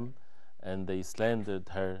salam, and they slandered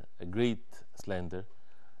her, a great slander,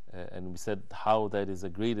 and we said how that is the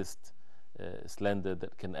greatest slander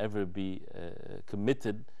that can ever be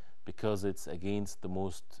committed, because it's against the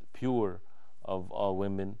most pure of all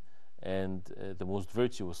women and the most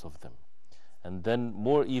virtuous of them. And then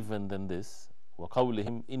more even than this,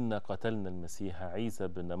 وَقَوْلِهِمْ إِنَّا قَتَلْنَا الْمَسِيحَ عِيسَى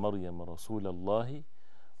بْنَ مَرْيَمَ رَسُولَ اللَّهِ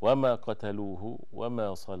وَمَا قَتَلُوهُ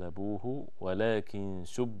وَمَا صَلَبُوهُ وَلَكِنْ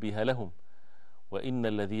شُبِّهَ لَهُمْ وَإِنَّ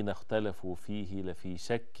الَّذِينَ اخْتَلَفُوا فِيهِ لَفِي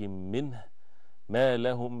شَكٍّ مِّنْهِ ما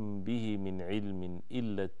لهم به من علم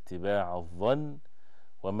إلا اتباع الظن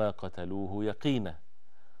وما قتلوه يقينا,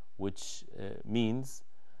 which means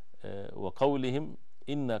وقولهم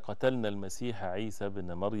إنا قتلنا المسيح عيسى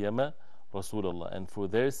بن مريم رسول الله, and for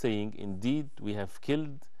their saying, indeed we have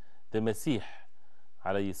killed the Masih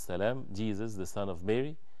alayhi salam, Jesus the son of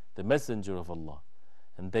Mary, the messenger of Allah,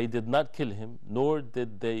 and they did not kill him nor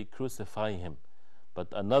did they crucify him,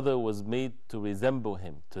 but another was made to resemble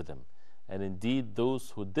him to them. And indeed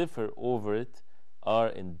those who differ over it are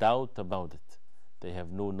in doubt about it. They have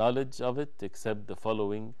no knowledge of it except the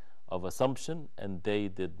following of assumption, and they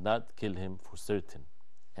did not kill him for certain.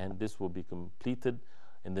 And this will be completed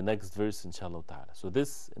in the next verse inshallah ta'ala. So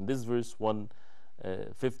in this verse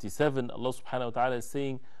 157, Allah subhanahu wa ta'ala is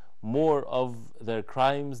saying more of their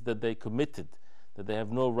crimes that they committed, that they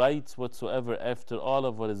have no rights whatsoever after all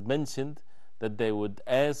of what is mentioned, that they would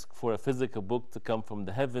ask for a physical book to come from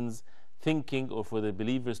the heavens, thinking, or for the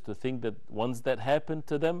believers to think that once that happened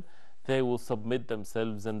to them, they will submit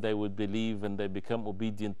themselves and they would believe and they become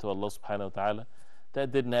obedient to Allah subhanahu wa ta'ala.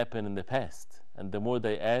 That didn't happen in the past. And the more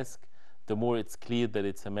they ask, the more it's clear that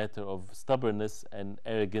it's a matter of stubbornness and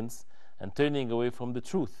arrogance and turning away from the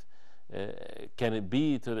truth. Can it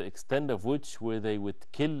be to the extent of which where they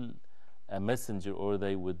would kill a messenger, or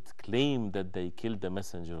they would claim that they killed the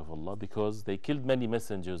messenger of Allah, because they killed many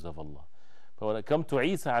messengers of Allah. But when it comes to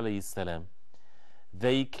Isa alayhi salam,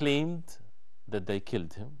 they claimed that they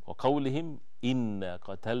killed him. وَقَوْلِهِمْ إِنَّا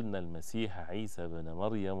قَتَلْنَا الْمَسِيحَ عِيسَى بْنَ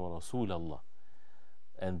مَرْيَمَ رَسُولَ اللَّهِ.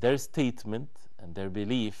 And their statement and their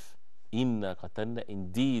belief, إِنَّا قَتَلْنَا,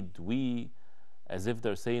 indeed we, as if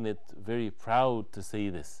they're saying it very proud to say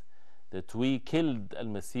this, that we killed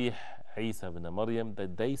Al-Masih Isa ibn Maryam,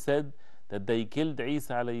 that they said that they killed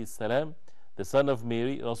Isa alayhi salam, the son of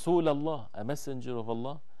Mary, Rasulullah, a messenger of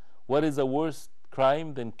Allah. What is a worse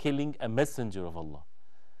crime than killing a messenger of Allah?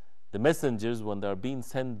 The messengers, when they are being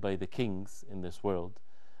sent by the kings in this world,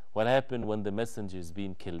 what happened when the messenger is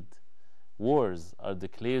being killed? Wars are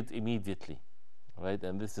declared immediately, right?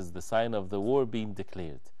 And this is the sign of the war being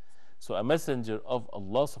declared. So a messenger of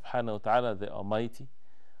Allah subhanahu wa ta'ala, the Almighty,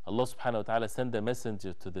 Allah subhanahu wa ta'ala sent a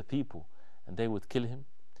messenger to the people and they would kill him.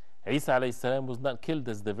 Isa alayhi salam was not killed,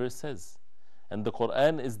 as the verse says. And the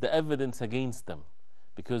Quran is the evidence against them,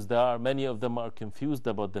 because there are many of them are confused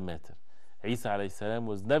about the matter. Isa alayhi salam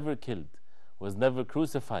was never killed, was never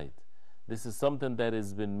crucified. This is something that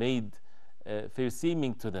has been made fair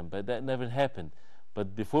seeming to them, but that never happened.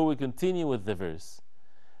 But before we continue with the verse,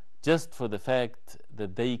 just for the fact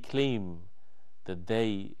that they claim that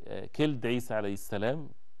they killed Isa alayhi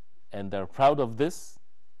salam, and they're proud of this,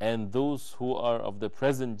 and those who are of the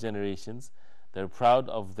present generations, they're proud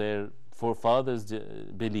of their forefathers'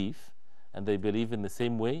 belief, and they believe in the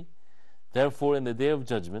same way. Therefore, in the Day of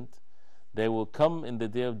Judgment, they will come in the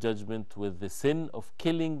Day of Judgment with the sin of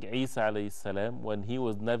killing Isa alayhi salam when he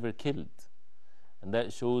was never killed. And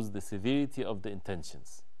that shows the severity of the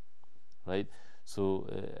intentions, right? So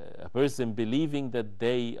a person believing that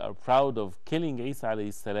they are proud of killing Isa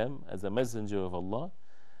alayhi salam as a messenger of Allah,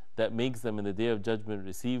 that makes them in the Day of Judgment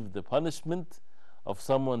receive the punishment of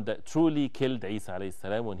someone that truly killed Isa alayhi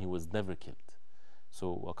salam when he was never killed.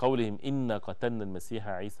 So وَقَوْلِهِمْ إِنَّا قَتَلْنَا الْمَسِيحَ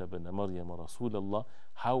عِيسَى بْنَ مَرْيَمَ رَسُولَ اللَّهِ,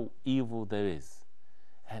 how evil that is.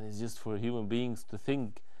 And it's just for human beings to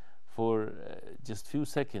think for just few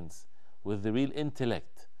seconds with the real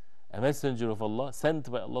intellect, a messenger of Allah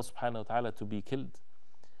sent by Allah subhanahu wa ta'ala to be killed.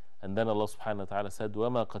 And then Allah subhanahu wa ta'ala said,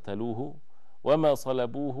 وَمَا قَتَلُوهُ وَمَا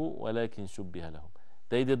صَلَبُوهُ وَلَكِنْ شُبِّهَ لَهُمْ.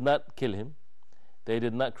 They did not kill him, they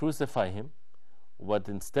did not crucify him, but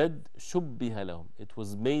instead شُبِّهَ لَهُمْ, it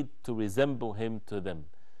was made to resemble him to them.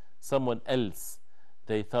 Someone else,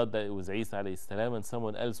 they thought that it was Isa alayhi salam, and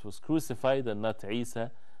someone else was crucified and not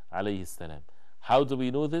Isa alayhi salam. How do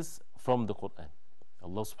we know this? From the Quran.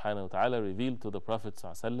 Allah subhanahu wa ta'ala revealed to the Prophet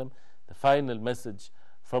sallallahu alayhi wa sallam the final message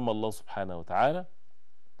from Allah subhanahu wa ta'ala,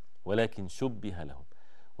 وَلَكِنْ شُبِّهَ لَهُمْ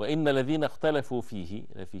وَإِنَّ الَّذِينَ اخْتَلَفُوا فِيهِ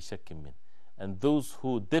لَفِي شَكٍّ مِّنْهِ. And those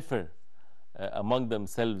who differ among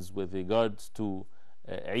themselves with regards to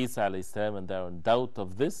Isa alayhi salam, and they are in doubt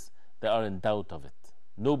of this, they are in doubt of it.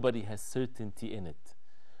 Nobody has certainty in it.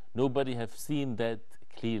 Nobody have seen that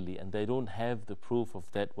clearly, and they don't have the proof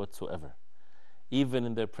of that whatsoever. Even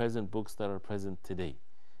in their present books that are present today,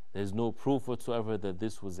 there's no proof whatsoever that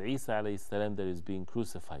this was Isa alayhi salam that is being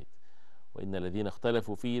crucified. وَإِنَّ الَّذِينَ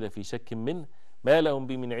اخْتَلَفُوا فِيهِ لَفِي شَكٍّ مِّنْهِ مَا لَهُمْ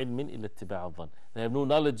بِمِنْ عِلْمٍ إِلَّا اتِّبَاعَ الظَّنِّ. They have no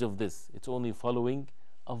knowledge of this. It's only following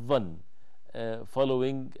a dhann,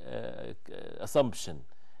 following assumption.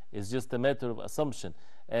 It's just a matter of assumption.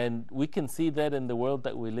 And we can see that in the world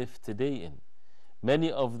that we live today in.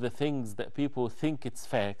 Many of the things that people think it's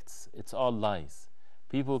facts, it's all lies.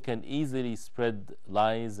 People can easily spread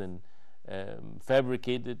lies and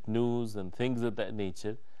fabricated news and things of that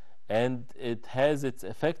nature, and it has its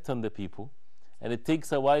effect on the people, and it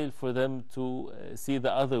takes a while for them to see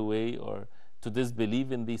the other way, or to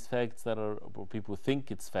disbelieve in these facts that are, people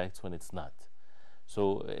think it's facts when it's not.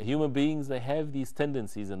 So human beings, they have these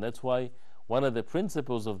tendencies, and that's why one of the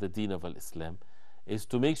principles of the deen of Islam is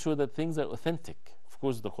to make sure that things are authentic. Of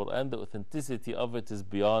course, the Quran, the authenticity of it is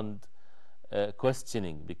beyond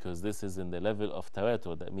questioning, because this is in the level of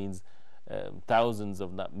tawatur. That means thousands,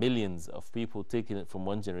 if not millions, of people taking it from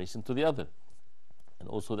one generation to the other. And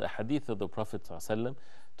also the hadith of the Prophet ﷺ,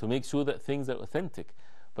 to make sure that things are authentic.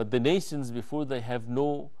 But the nations before, they have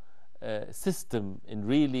no system in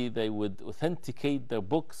really they would authenticate their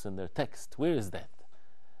books and their text. Where is that?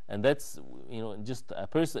 And that's, just a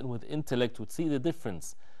person with intellect would see the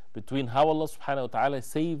difference between how Allah subhanahu wa ta'ala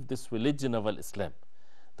saved this religion of Islam,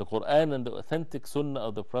 the Quran, and the authentic Sunnah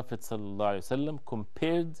of the Prophet sallallahu alaihi wasallam,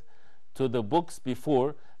 compared to the books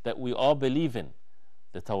before that we all believe in,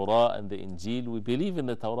 the Torah and the Injil. We believe in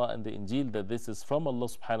the Torah and the Injil that this is from Allah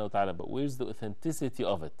subhanahu wa ta'ala, but where's the authenticity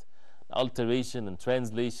of it? Alteration and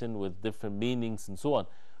translation with different meanings and so on.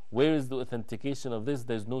 Where is the authentication of this?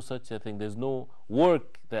 There's no such a thing. There's no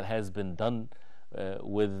work that has been done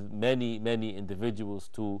with many individuals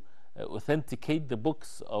to authenticate the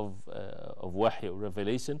books of wahy or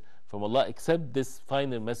revelation from Allah, except this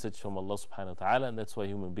final message from Allah subhanahu wa ta'ala. And that's why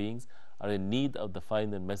human beings are in need of the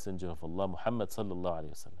final messenger of Allah, Muhammad sallallahu alayhi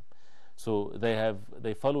wa sallam. So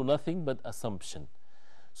they follow nothing but assumption.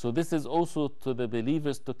 So this is also to the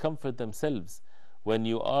believers to comfort themselves. When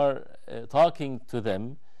you are talking to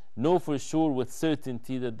them, know for sure with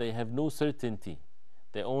certainty that they have no certainty.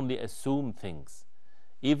 They only assume things.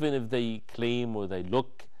 Even if they claim or they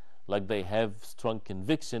look like they have strong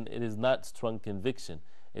conviction, it is not strong conviction.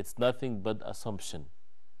 It's nothing but assumption.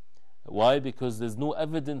 Why? Because there's no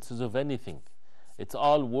evidences of anything. It's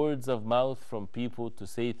all words of mouth from people to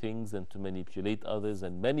say things and to manipulate others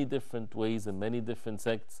in many different ways and many different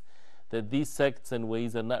sects, that these sects and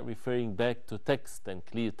ways are not referring back to text and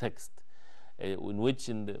clear text, in which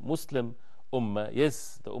in the Muslim Ummah,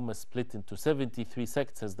 yes, the Ummah split into 73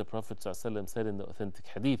 sects, as the Prophet ﷺ said in the authentic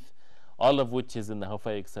hadith, all of which is in the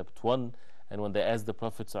hellfire except one. And when they asked the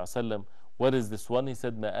Prophet ﷺ, what is this one? He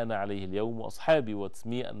said, Ma ana alayhi al-yawm wa ashabi, what's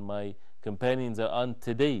me and my companions are on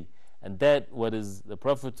today. And that what is the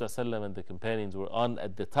Prophet ﷺ and the companions were on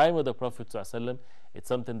at the time of the Prophet ﷺ, it's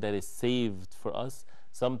something that is saved for us,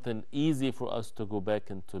 something easy for us to go back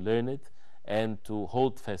and to learn it and to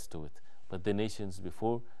hold fast to it. But the nations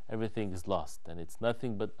before, everything is lost, and it's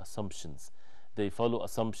nothing but assumptions. They follow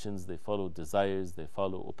assumptions, they follow desires, they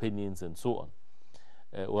follow opinions, and so on.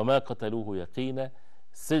 وَمَا قَتَلُوهُ يَقِينًا,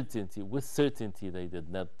 certainty, with certainty they did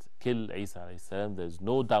not kill Isa alayhi salam. There's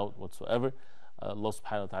no doubt whatsoever. Allah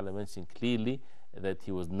subhanahu wa ta'ala mentioned clearly that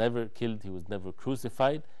he was never killed, he was never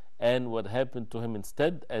crucified. And what happened to him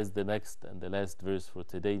instead, as the next and the last verse for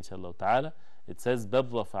today inshallah ta'ala, it says بَلْ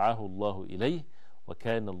رَفَعَهُ اللَّهُ إِلَيْهِ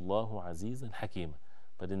وَكَانَ اللَّهُ عَزِيزًا حَكِيمًا.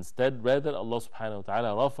 But instead, rather, Allah subhanahu wa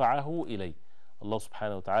ta'ala رَفَعَهُ إِلَيْهِ, Allah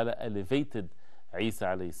subhanahu wa ta'ala elevated Isa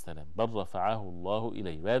alayhi salam. بَلْ رَفَعَهُ اللَّهُ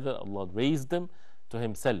إِلَيْهِ, rather Allah raised him to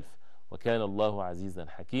himself. وَكَانَ اللَّهُ عَزِيزًا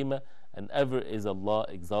حَكِيمًا, and ever is Allah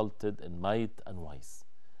exalted in might and wise.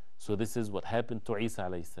 So this is what happened to Isa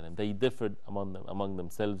alayhi salam. They differed among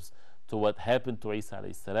themselves to what happened to Isa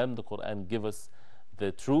alayhi salam. The Quran gives us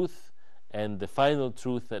the truth and the final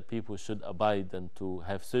truth that people should abide and to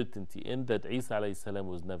have certainty in, that Isa alayhi salam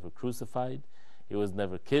was never crucified, he was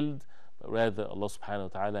never killed, but rather Allah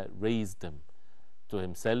subhanahu wa ta'ala raised him to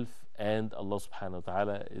himself, and Allah subhanahu wa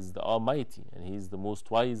ta'ala is the Almighty and he is the most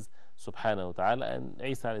wise subhanahu wa ta'ala. And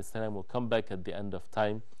Isa alayhi salam will come back at the end of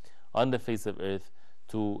time on the face of earth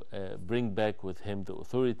to bring back with him the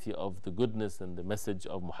authority of the goodness and the message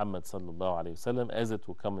of Muhammad sallallahu alayhi wasallam, as it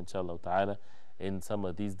will come inshallah ta'ala in some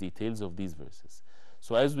of these details of these verses.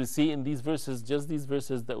 So as we see in these verses, just these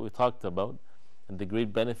verses that we talked about and the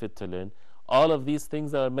great benefit to learn, all of these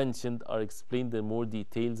things that are mentioned are explained in more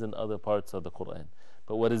details in other parts of the Quran.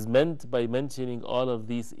 But what is meant by mentioning all of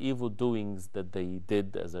these evil doings that they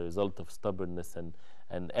did as a result of stubbornness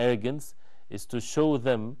and arrogance is to show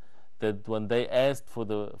them that when they asked for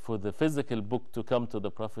the physical book to come to the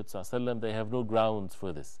Prophet ﷺ, they have no grounds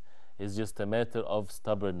for this. It's just a matter of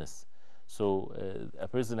stubbornness. So a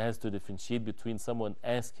person has to differentiate between someone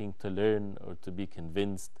asking to learn or to be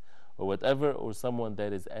convinced or whatever, or someone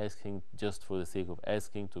that is asking just for the sake of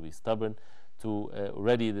asking, to be stubborn, to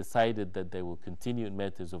already decided that they will continue in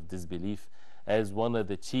matters of disbelief. As one of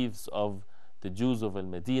the chiefs of the Jews of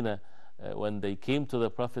Al-Medina, when they came to the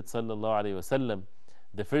Prophet ﷺ,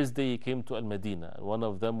 the first day he came to Al-Medina, one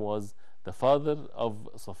of them was the father of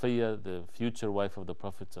Safiya, the future wife of the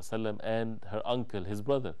Prophet ﷺ, and her uncle, his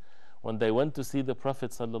brother. When they went to see the Prophet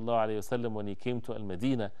ﷺ when he came to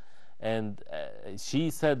Al-Medina, and she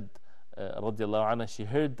said, radiallahu anha, she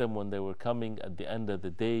heard them when they were coming at the end of the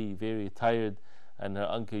day, very tired, and her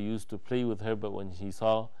uncle used to play with her, but when she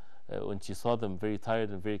saw them very tired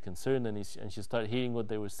and very concerned, and she started hearing what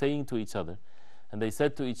they were saying to each other, and they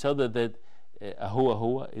said to each other that,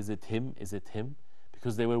 Ahua, is it him? Is it him?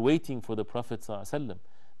 Because they were waiting for the Prophet ﷺ.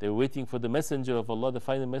 They were waiting for the messenger of Allah, the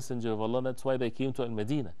final messenger of Allah. That's why they came to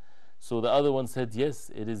Al-Medina. So the other one said,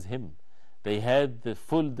 yes, it is him. They had the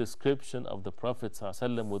full description of the Prophet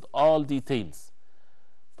ﷺ with all details.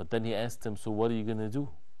 But then he asked him, so what are you going to do?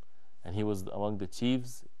 And he was among the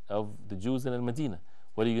chiefs of the Jews in Al-Medina.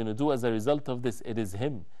 What are you going to do as a result of this? It is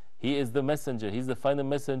him. He is the messenger. He's the final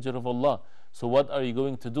messenger of Allah. So what are you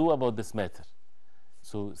going to do about this matter?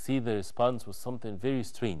 So see, the response was something very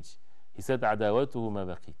strange. He said, عَدَاوَتُهُ مَا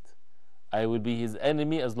بَقِيت, I will be his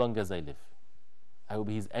enemy as long as I live. I will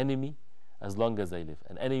be his enemy as long as I live.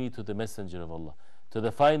 An enemy to the messenger of Allah, to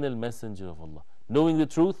the final messenger of Allah, knowing the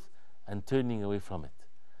truth and turning away from it.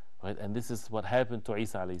 Right? And this is what happened to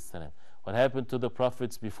Isa alayhi salam, what happened to the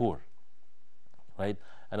prophets before. Right?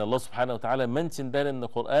 And Allah subhanahu wa ta'ala mentioned that in the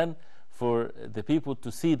Quran for the people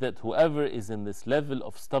to see that whoever is in this level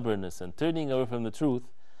of stubbornness and turning away from the truth,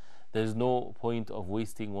 there's no point of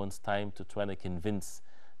wasting one's time to try to convince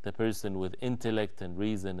the person with intellect and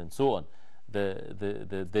reason and so on.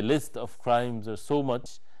 The list of crimes are so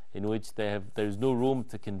much in which there's no room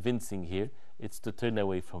to convincing here. It's to turn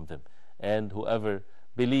away from them. And whoever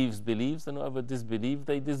believes, and whoever disbelieves,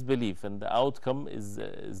 they disbelieve. And the outcome is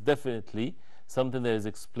definitely something that is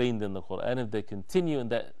explained in the Quran. If they continue in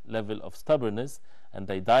that level of stubbornness and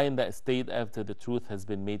they die in that state after the truth has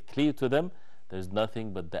been made clear to them, there's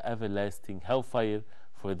nothing but the everlasting hellfire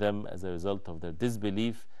for them as a result of their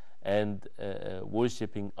disbelief and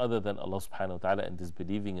worshipping other than Allah subhanahu wa ta'ala and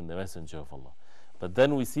disbelieving in the Messenger of Allah. But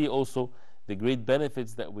then we see also the great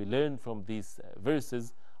benefits that we learn from these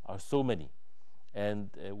verses are so many. And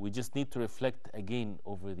we just need to reflect again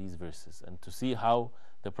over these verses and to see how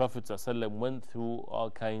the Prophet ﷺ went through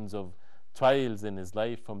all kinds of trials in his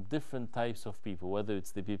life from different types of people, whether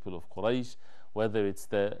it's the people of Quraysh, whether it's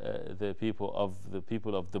the people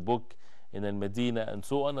of the book in Al-Medina and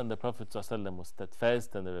so on. And the Prophet ﷺ was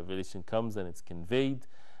steadfast, and the revelation comes and it's conveyed,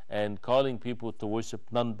 and calling people to worship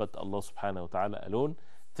none but Allah subhanahu wa ta'ala alone,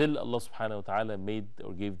 till Allah subhanahu wa ta'ala made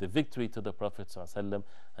or gave the victory to the Prophet ﷺ,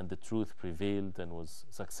 and the truth prevailed and was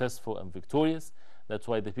successful and victorious. That's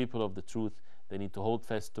why the people of the truth, they need to hold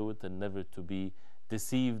fast to it and never to be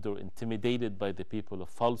deceived or intimidated by the people of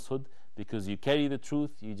falsehood, because you carry the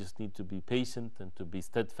truth. You just need to be patient and to be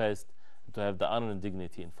steadfast and to have the honor and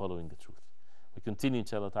dignity in following the truth. We continue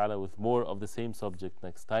inshallah ta'ala with more of the same subject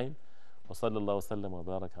next time. وصلى الله وسلم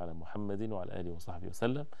وبارك على محمد وعلى آله وصحبه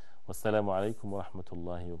وسلم والسلام عليكم ورحمة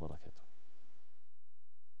الله وبركاته.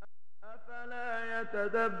 أفلا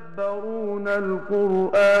يتدبرون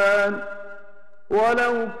القرآن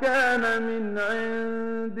ولو كان من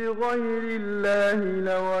عند غير الله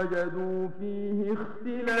لوجدوا فيه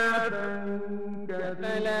اختلافا كثيرا.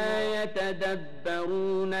 أفلا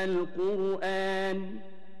يتدبرون القرآن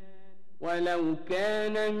ولو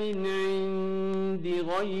كان من عند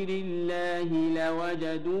غير الله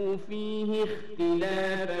لوجدوا فيه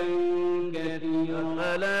اختلافا كثيرا.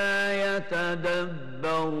 أفلا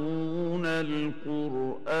يتدبرون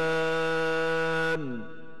القرآن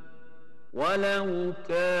ولو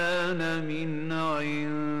كان من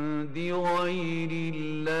عند غير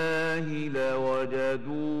الله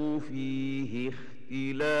لوجدوا فيه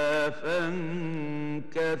اختلافا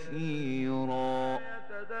كثيرا.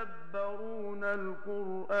 يتدبرون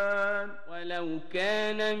القرآن ولو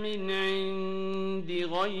كان من عند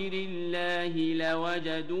غير الله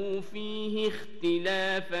لوجدوا فيه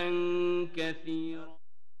اختلافا كثيرا.